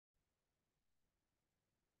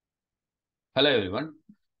Hello everyone.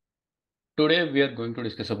 Today we are going to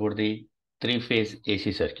discuss about the three-phase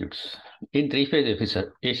AC circuits. In three-phase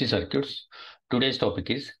AC circuits, today's topic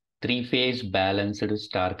is three-phase balanced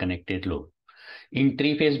star-connected load. In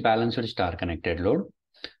three-phase balanced star-connected load,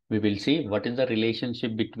 we will see what is the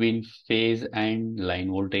relationship between phase and line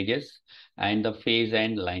voltages and the phase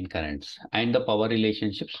and line currents and the power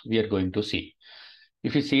relationships we are going to see.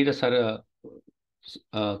 If you see the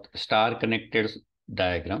star-connected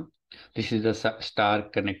diagram, this is the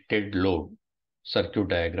star-connected load circuit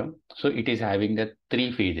diagram. So it is having the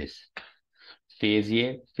three phases. Phase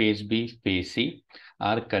A, phase B, phase C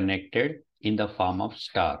are connected in the form of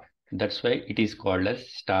star. That's why it is called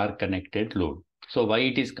as star-connected load. So why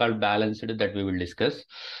it is called balanced, that we will discuss.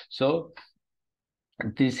 So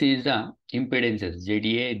this is the impedances.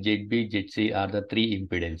 ZA, ZB, ZC are the three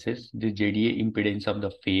impedances. The ZA impedance of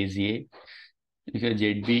the phase A, because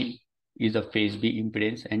ZB is a phase B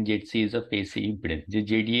impedance and ZC is a phase C impedance. The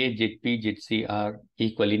ZA, ZP, ZC are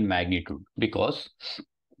equal in magnitude because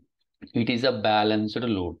it is a balanced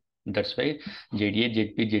load. That's why ZA,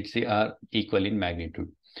 ZP, ZC are equal in magnitude.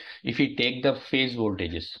 If we take the phase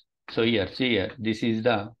voltages, so here, see here, this is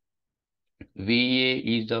the VA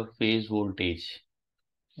is the phase voltage.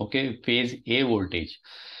 Okay, phase A voltage.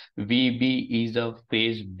 VB is the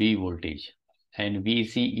phase B voltage and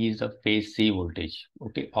VC is the phase C voltage.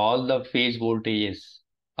 Okay, all the phase voltages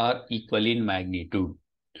are equal in magnitude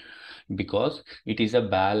because it is a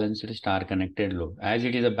balanced star connected load. As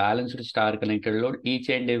it is a balanced star connected load, each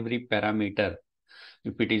and every parameter,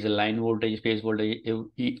 if it is a line voltage, phase voltage,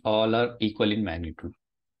 all are equal in magnitude.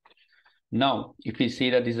 Now, if we see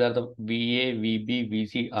that these are the VA, VB,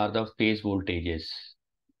 VC are the phase voltages.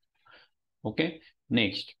 Okay,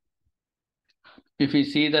 next. If we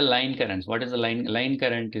see the line currents, what is the line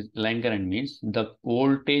current? Line current means the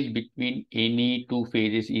voltage between any two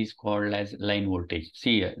phases is called as line voltage.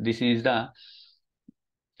 See here, this is the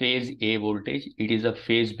phase A voltage, it is a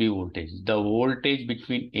phase B voltage. The voltage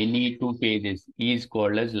between any two phases is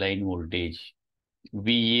called as line voltage.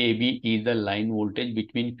 VAB is the line voltage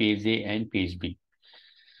between phase A and phase B.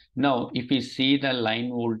 Now, if we see the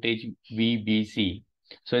line voltage VBC,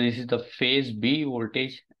 so this is the phase B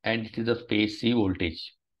voltage and it is the phase C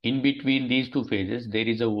voltage. In between these two phases, there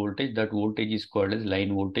is a voltage. That voltage is called as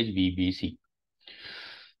line voltage VBC.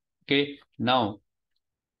 Okay, now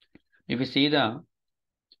if you see the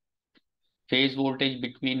phase voltage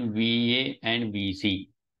between VA and VC,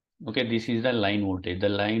 okay, this is the line voltage. The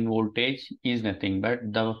line voltage is nothing but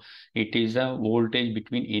it is a voltage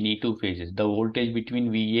between any two phases. The voltage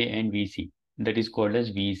between VA and VC, that is called as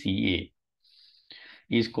VCA,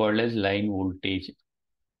 is called as line voltage.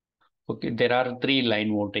 Okay, there are three line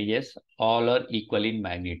voltages, all are equal in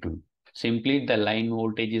magnitude. Simply the line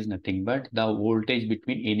voltage is nothing but the voltage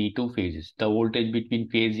between any two phases. The voltage between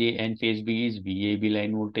phase A and phase B is VAB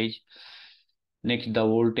line voltage. Next, the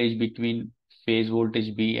voltage between phase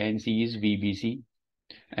voltage B and C is VBC.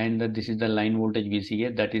 And this is the line voltage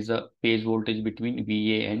VCA, that is the phase voltage between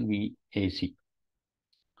VA and VAC.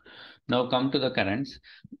 Now come to the currents.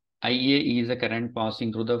 IA is a current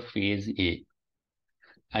passing through the phase A.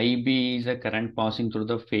 IB is a current passing through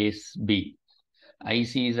the phase B.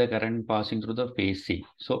 IC is a current passing through the phase C.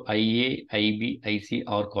 So IA, IB, IC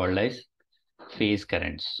are called as phase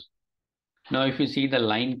currents. Now if you see the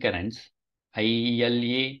line currents,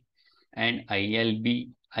 ILA and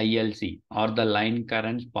ILB, ILC are the line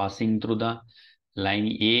currents passing through the line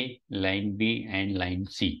A, line B and line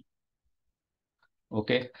C.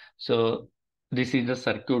 Okay, so this is the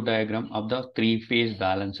circuit diagram of the three-phase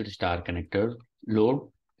balanced star connected load.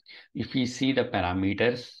 If we see the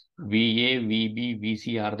parameters, VA, VB,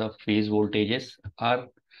 VC are the phase voltages are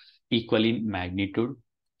equal in magnitude.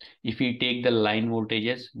 If we take the line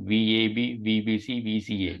voltages, VAB, VBC,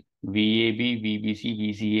 VCA, VAB, VBC,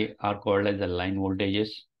 VCA are called as the line voltages.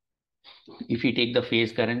 If we take the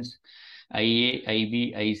phase currents, IA,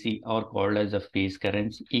 IB, IC are called as the phase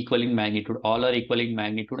currents, equal in magnitude. All are equal in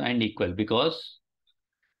magnitude and equal because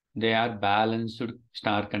they are balanced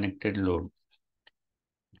star connected load.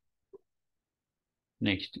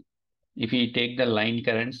 Next, if we take the line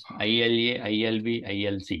currents, ILA, ILB,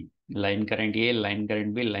 ILC, line current A, line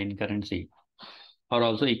current B, line current C are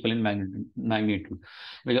also equal in magnitude.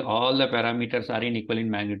 Because all the parameters are in equal in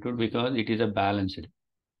magnitude because it is a balanced.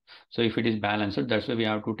 So if it is balanced, that's why we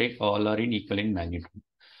have to take all are in equal in magnitude.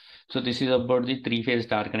 So this is about the three-phase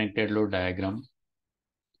star connected load diagram.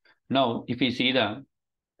 Now, if we see the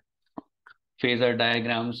phasor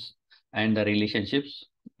diagrams and the relationships,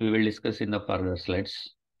 we will discuss in the further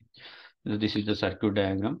slides. So this is the circuit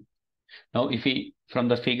diagram. Now, if we, from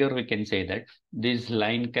the figure, we can say that these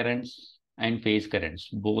line currents and phase currents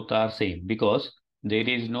both are same, because there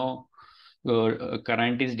is no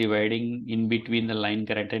current is dividing in between the line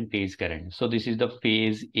current and phase current. So this is the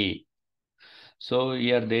phase A. So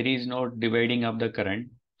here there is no dividing of the current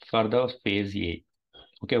for the phase A.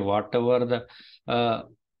 Okay, whatever the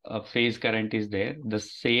phase current is there, the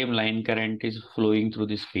same line current is flowing through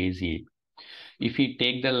this phase A. If we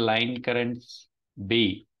take the line currents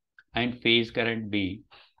B and phase current B,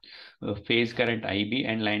 phase current IB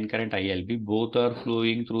and line current ILB, both are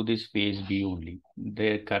flowing through this phase B only.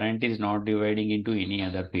 Their current is not dividing into any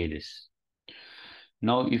other phases.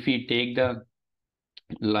 Now, if we take the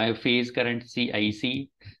phase current IC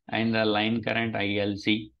and the line current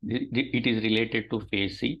ILC, it is related to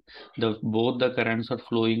phase C. Both the currents are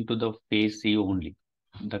flowing to the phase C only.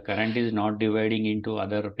 The current is not dividing into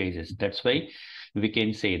other phases. That's why we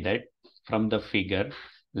can say that from the figure,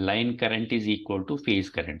 line current is equal to phase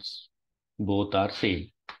currents. Both are same.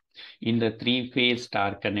 In the three-phase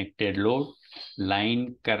star-connected load,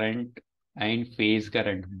 line current and phase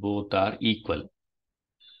current both are equal.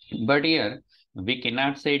 But here, we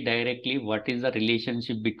cannot say directly what is the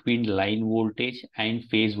relationship between line voltage and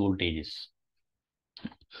phase voltages.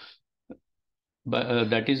 But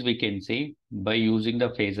that is, we can say by using the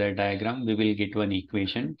phasor diagram, we will get one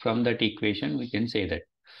equation. From that equation, we can say that.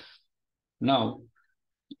 Now,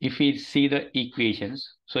 if we see the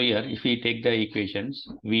equations, so here, if we take the equations,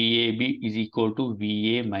 VAB is equal to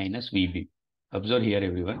VA minus VB. Observe here,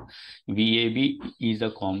 everyone. VAB is a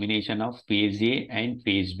combination of phase A and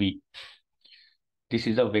phase B. This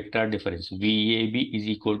is the vector difference. VAB is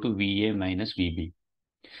equal to VA minus VB.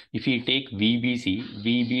 If we take VBC,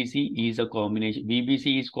 VBC is a combination.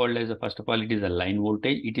 VBC is called as, first of all, it is a line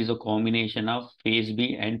voltage. It is a combination of phase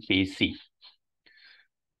B and phase C.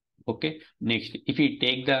 Okay. Next, if we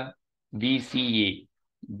take the VCA,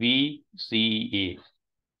 VCA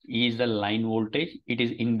is the line voltage. It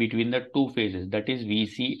is in between the two phases, that is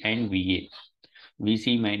VC and VA.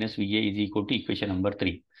 VC minus VA is equal to equation number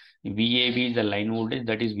 3. VAB is the line voltage,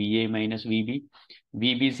 that is VA minus VB.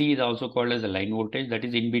 VBC is also called as a line voltage, that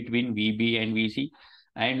is in between VB and VC.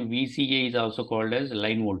 And VCA is also called as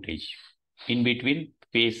line voltage, in between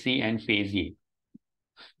phase C and phase A.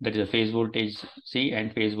 That is a phase voltage C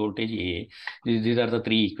and phase voltage A. These are the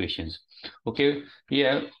three equations. Okay,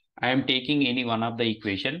 here I am taking any one of the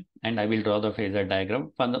equation and I will draw the phasor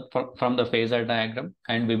diagram from the phasor diagram,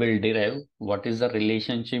 and we will derive what is the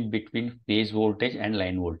relationship between phase voltage and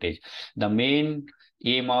line voltage. The main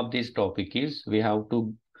aim of this topic is we have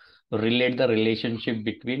to relate the relationship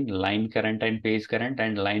between line current and phase current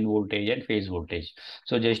and line voltage and phase voltage.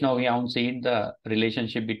 So just now we have seen the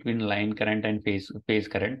relationship between line current and phase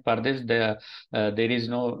current. For this, there is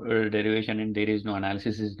no derivation and there is no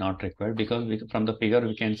analysis is not required, because from the figure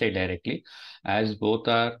we can say directly, as both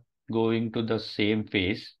are going to the same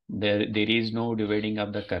phase, there is no dividing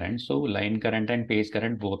of the current. So line current and phase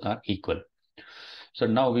current both are equal. So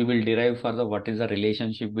now we will derive for the what is the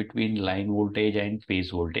relationship between line voltage and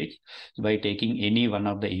phase voltage by taking any one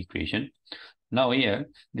of the equation. Now here,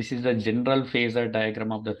 this is the general phasor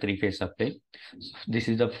diagram of the three-phase supply. This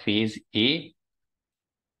is the phase A.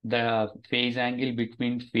 The phase angle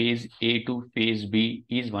between phase A to phase B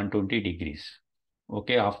is 120 degrees.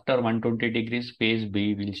 Okay, after 120 degrees, phase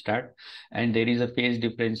B will start, and there is a phase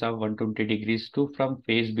difference of 120 degrees from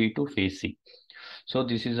phase B to phase C. So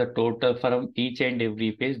this is a total from each and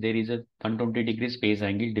every phase. There is a 120 degrees phase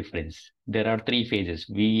angle difference. There are three phases.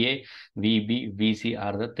 VA, VB, VC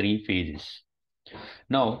are the three phases.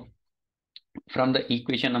 Now, from the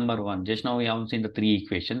equation number 1, just now we have seen the three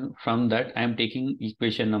equations. From that, I am taking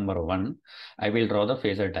equation number 1. I will draw the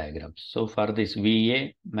phasor diagram. So for this, VA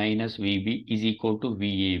minus VB is equal to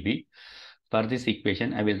VAB. For this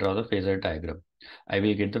equation, I will draw the phasor diagram. I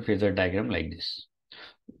will get the phasor diagram like this.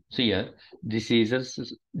 So here, this is a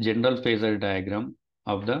general phasor diagram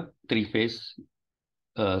of the three-phase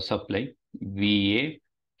supply, VA,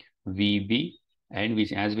 VB, and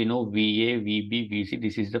VC. As we know, VA, VB, VC,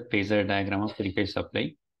 this is the phasor diagram of three-phase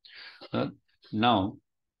supply. Now,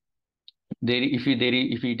 if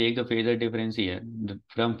we take the phasor difference here,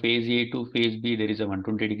 from phase A to phase B, there is a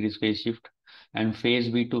 120 degrees phase shift, and phase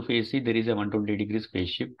B to phase C, there is a 120 degrees phase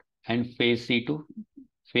shift, and phase C to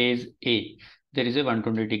phase A, there is a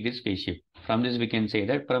 120 degrees phase shift. From this, we can say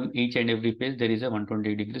that from each and every phase, there is a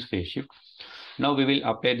 120 degrees phase shift. Now we will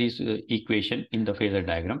apply this equation in the phasor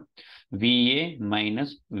diagram, VA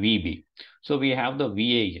minus VB. So we have the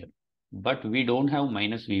VA here, but we don't have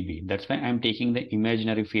minus VB. That's why I'm taking the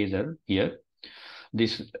imaginary phasor here.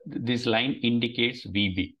 This line indicates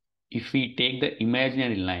VB. If we take the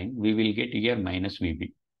imaginary line, we will get here minus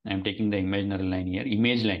VB. I'm taking the imaginary line here,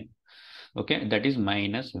 image line. Okay, that is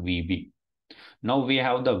minus VB. Now we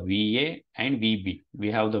have the VA and VB. We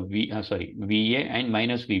have the VA and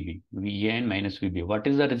minus VB. VA and minus VB. What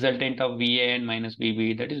is the resultant of VA and minus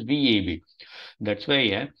VB? That is VAB. That's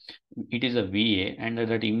why it is a VA and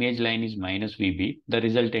that image line is minus VB. The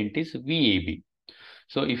resultant is VAB.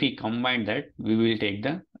 So if we combine that, we will take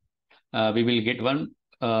we will get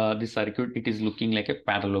the circuit. It is looking like a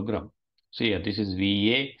parallelogram. So here, this is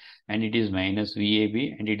VA and it is minus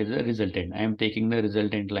VAB and it is a resultant. I am taking the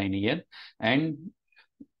resultant line here and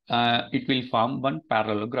it will form one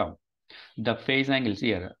parallelogram. The phase angles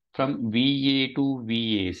here from VA to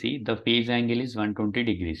VAC, the phase angle is 120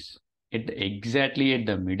 degrees. Exactly at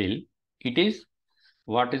the middle, it is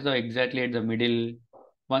what is the exactly at the middle?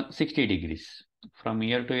 160 degrees. From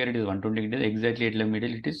here to here, it is 120 degrees. Exactly at the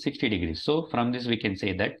middle, it is 60 degrees. So from this, we can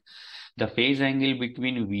say that the phase angle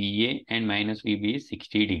between VA and minus VB is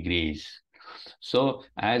 60 degrees. So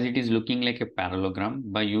as it is looking like a parallelogram,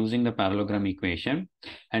 by using the parallelogram equation,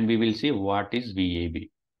 and we will see what is VAB.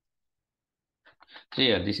 So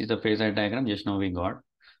yeah, this is the phasor diagram. Just now we got.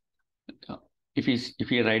 If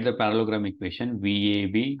we write the parallelogram equation,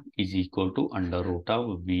 VAB is equal to under root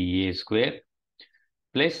of VA square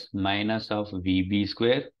plus minus of VB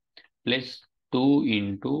square plus 2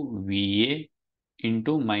 into VA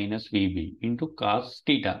into minus VB into cos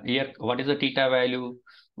theta. Here, what is the theta value?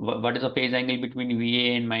 What is the phase angle between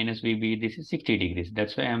VA and minus VB? This is 60 degrees.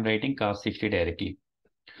 That's why I'm writing cos 60 directly.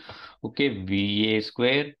 Okay, VA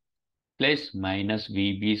square plus minus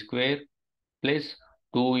VB square plus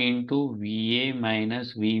 2 into VA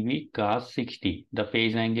minus VB cos 60. The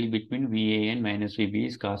phase angle between VA and minus VB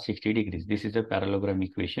is cos 60 degrees. This is the parallelogram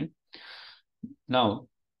equation. Now,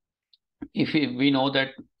 if we know that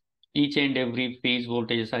each and every phase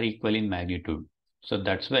voltages are equal in magnitude. So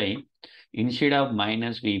that's why instead of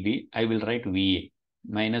minus VB, I will write VA.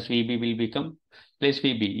 Minus VB will become plus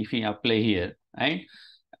VB if we apply here. And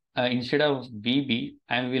instead of VB,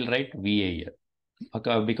 I will write VA here.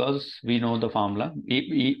 Okay, because we know the formula,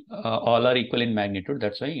 all are equal in magnitude.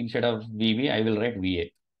 That's why instead of VB, I will write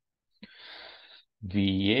VA.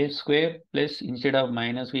 VA square plus instead of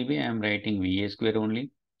minus VB, I am writing VA square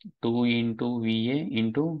only. 2 into VA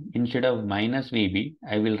into instead of minus VB,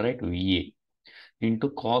 I will write VA into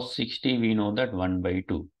cos 60. We know that 1 by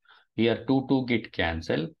 2. Here 2 get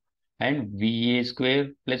cancelled and VA square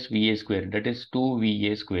plus VA square, that is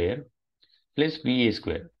 2VA square plus VA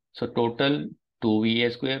square. So total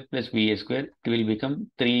 2VA square plus VA square, it will become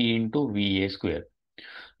 3 into VA square.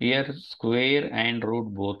 Here square and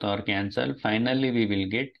root both are cancelled. Finally, we will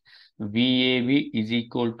get VAB is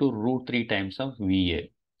equal to root 3 times of VA.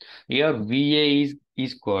 Here VA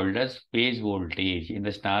is called as phase voltage. In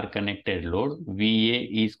the star connected load, VA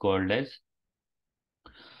is called as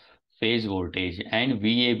phase voltage and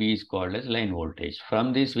VAB is called as line voltage.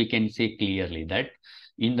 From this, we can see clearly that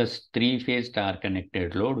in the three-phase star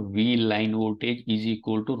connected load, V line voltage is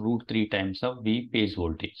equal to root 3 times of V phase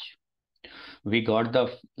voltage. We got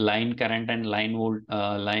the line current and line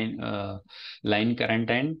current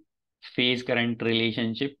and phase current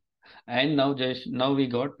relationship, and now we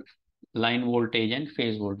got line voltage and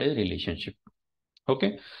phase voltage relationship.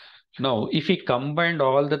 Okay, now if we combined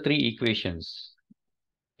all the three equations,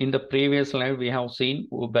 in the previous slide we have seen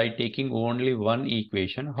by taking only one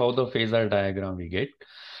equation how the phasor diagram we get.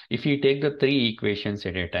 If we take the three equations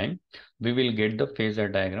at a time, we will get the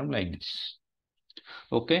phasor diagram like this.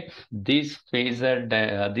 Okay, this this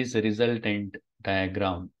resultant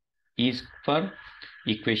diagram is for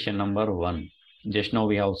equation number 1. Just now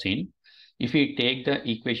we have seen. If we take the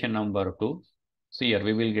equation number 2, so here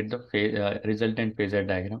we will get the resultant phasor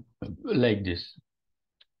diagram like this.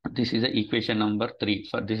 This is the equation number 3.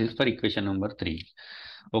 This is for equation number 3.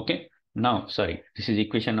 Okay. Now, sorry, this is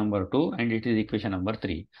equation number 2 and it is equation number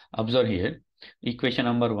 3. Observe here. Equation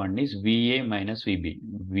number 1 is VA minus VB.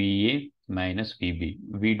 VA minus VB.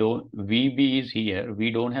 VB is here.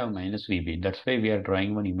 We don't have minus VB. That's why we are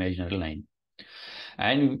drawing one imaginary line.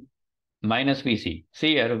 And minus VC.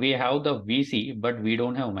 See here, we have the VC, but we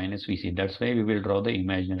don't have minus VC. That's why we will draw the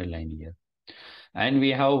imaginary line here. And we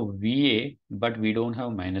have VA, but we don't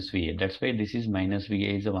have minus VA. That's why this is minus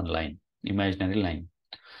VA is a one line, imaginary line.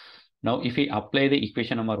 Now, if we apply the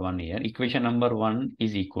equation number 1 here, equation number 1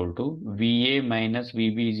 is equal to VA minus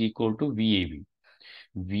VB is equal to VAB.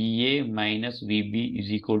 VA minus VB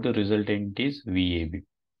is equal to resultant is VAB.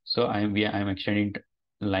 So I'm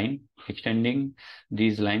extending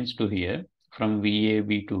these lines to here from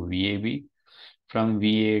VAB to VAB, from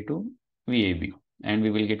VA to VAB, and we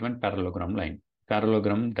will get one parallelogram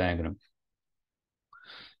diagram.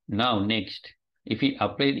 Now next, If we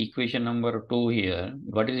apply equation number 2 here,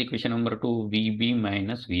 what is equation number 2? VB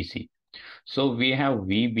minus VC. So we have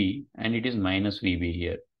VB and it is minus VB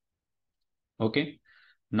here. Okay.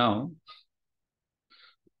 Now,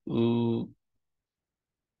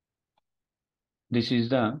 this is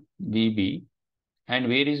the VB. And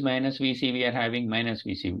where is minus VC? We are having minus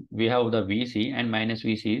VC. We have the VC and minus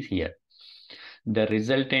VC is here. The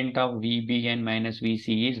resultant of VB and minus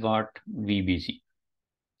VC is what? VBC.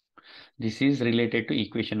 This is related to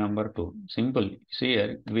equation number 2. Simple. So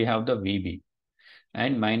here we have the VB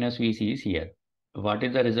and minus VC is here. What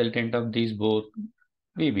is the resultant of these both?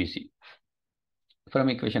 VBC from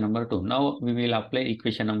equation number 2. Now we will apply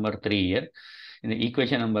equation number 3 here. In the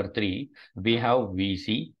equation number 3, we have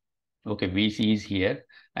VC. Okay, VC is here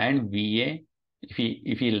and VA. If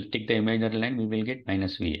we take the imaginary line, we will get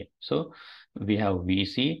minus VA. So we have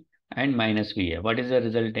VC and minus VA. What is the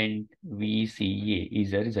resultant? VCA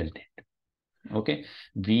is the resultant. Okay,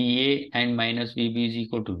 VA and minus VB is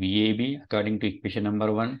equal to VAB according to equation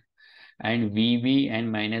number 1, and VB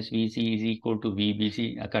and minus VC is equal to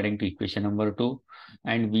VBC according to equation number 2,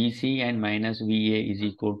 and VC and minus VA is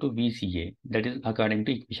equal to VCA, that is according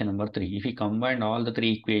to equation number 3. If we combine all the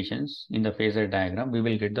 3 equations in the phasor diagram, we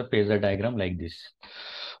will get the phasor diagram like this.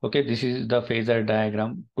 Okay, this is the phasor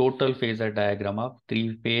diagram, total phasor diagram of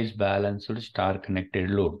 3-phase balanced star connected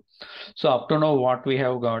load. So up to now, what we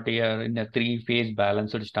have got here in the 3-phase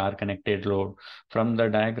balanced star connected load, from the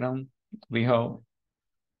diagram we have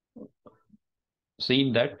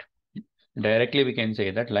seen that directly we can say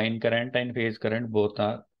that line current and phase current both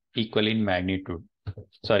are equal in magnitude.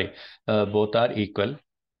 Sorry, both are equal.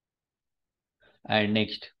 And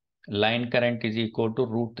next, line current is equal to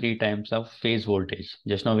 √3 times of phase voltage.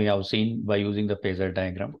 Just now we have seen by using the phasor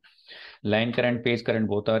diagram. Line current, phase current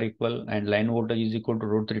both are equal, and line voltage is equal to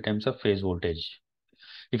 √3 times of phase voltage.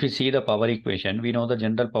 If you see the power equation, we know the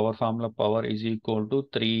general power formula: power is equal to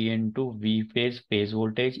 3 into V phase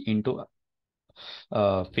voltage into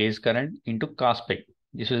phase current into cos pi.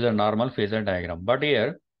 This is a normal phasor diagram. But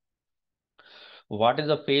here, what is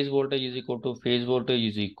the phase voltage is equal to? Phase voltage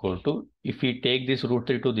is equal to, if we take this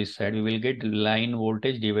 √3 to this side, we will get line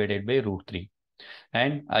voltage divided by √3.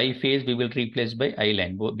 And I phase we will replace by I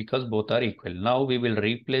line, because both are equal. Now we will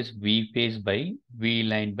replace V phase by V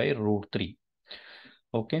line by √3.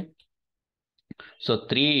 Okay. So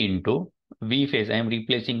 3 into V phase I am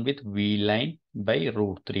replacing with V line by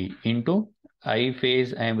 √3 into I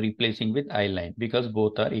phase I am replacing with I line, because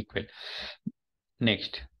both are equal.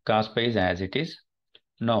 Next, cos pi is as it is.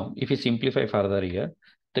 Now, if you simplify further here,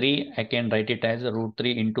 3 I can write it as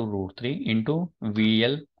 √3 into √3 into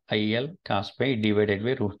VL IL cos pi divided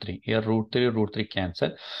by √3. Here √3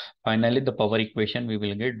 cancel. Finally, the power equation we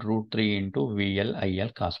will get √3 into VL IL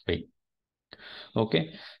cos pi.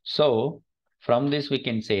 Okay, so from this we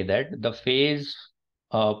can say that the phase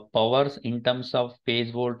powers in terms of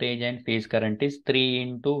phase voltage and phase current is 3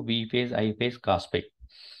 into V phase I phase cos pi.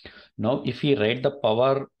 Now, if we write the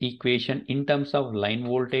power equation in terms of line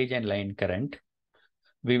voltage and line current,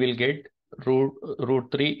 we will get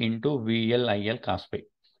 √3 into VL IL cos pi.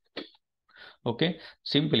 Okay,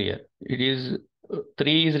 simple here. It is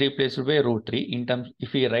 3 is replaced by √3 in terms,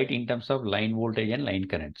 if we write in terms of line voltage and line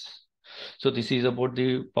currents. So this is about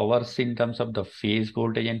the powers in terms of the phase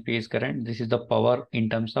voltage and phase current. This is the power in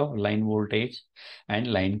terms of line voltage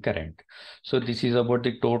and line current. So this is about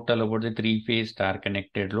the total about the 3-phase star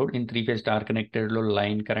connected load. In 3-phase star connected load,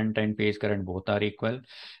 line current and phase current both are equal,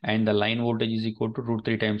 and the line voltage is equal to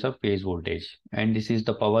 √3 times of phase voltage. And this is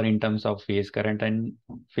the power in terms of phase current and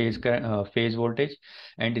phase voltage,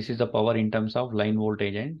 and this is the power in terms of line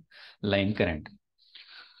voltage and line current.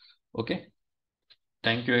 Okay.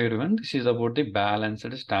 Thank you everyone. This is about the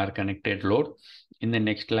balanced star connected load. In the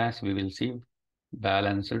next class, we will see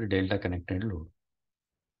balanced delta connected load.